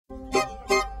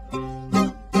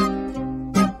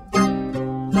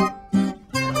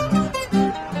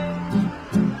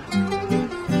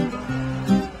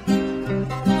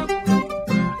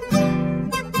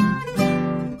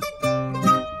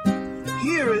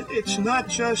it's not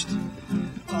just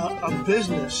a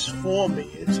business for me.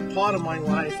 It's a part of my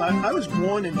life. I was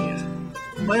born in here.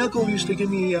 My uncle used to give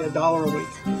me $1 a week.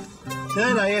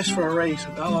 Then I asked for a raise,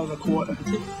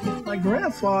 $1.25. My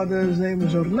grandfather's name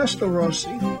was Ernesto Rossi.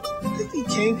 I think he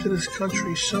came to this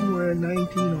country somewhere in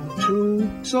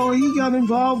 1902. So he got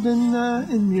involved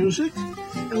in music.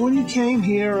 And when he came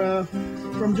here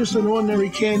from just an ordinary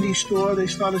candy store, they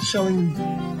started selling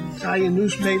Italian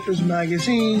newspapers,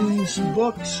 magazines,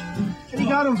 books. And he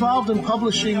got involved in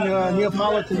publishing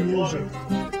Neapolitan music.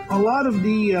 A lot of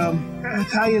the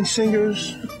Italian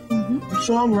singers,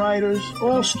 songwriters,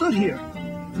 all stood here.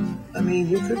 I mean,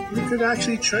 you could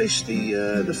actually trace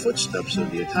the footsteps of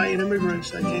the Italian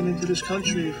immigrants that came into this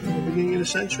country from the beginning of the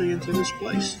century into this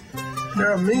place. There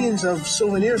are millions of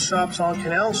souvenir shops on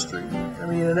Canal Street. I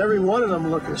mean, and every one of them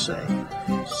look the same.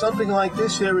 Something like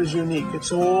this here is unique.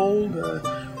 It's old.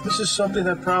 This is something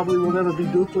that probably will never be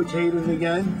duplicated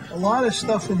again. A lot of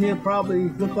stuff in here probably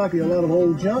look like a lot of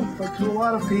old junk, but to a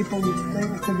lot of people,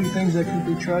 it could be things that could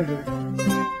be treasured.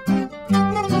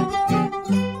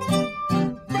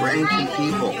 We're ancient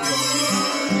people.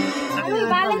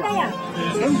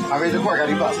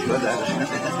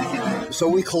 So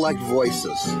we collect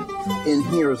voices. In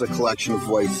here is a collection of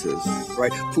voices,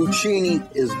 right? Puccini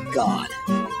is God.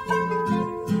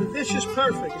 The dish is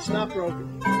perfect. It's not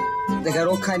broken. They got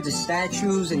all kinds of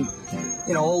statues and,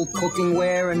 you know, old cooking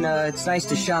ware, and it's nice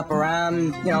to shop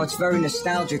around. You know, it's very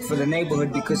nostalgic for the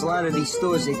neighborhood because a lot of these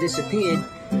stores, they disappeared,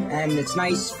 and it's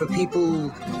nice for people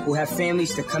who have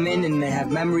families to come in and they have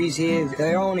memories here.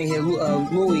 They're only here,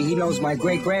 Louis, he knows my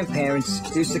great-grandparents.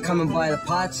 They used to come and buy the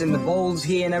pots and the bowls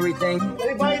here and everything.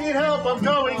 Anybody need help? I'm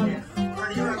going.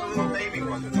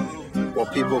 Well,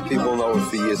 people know it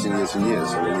for years and years and years.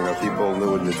 I mean, you know, people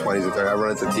knew it in the 20s and 30s. I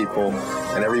run into people,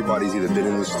 and everybody's either been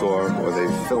in the store or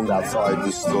they've filmed outside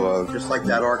the store. Just like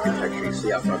that architecture you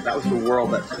see out front. That was the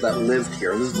world that lived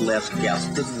here. This is the last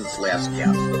guest. This is its last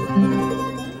guest.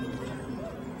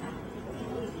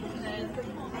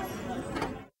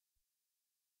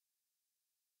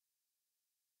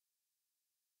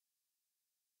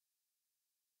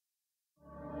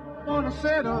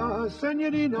 Buonasera,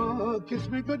 signorina, kiss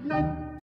me goodnight.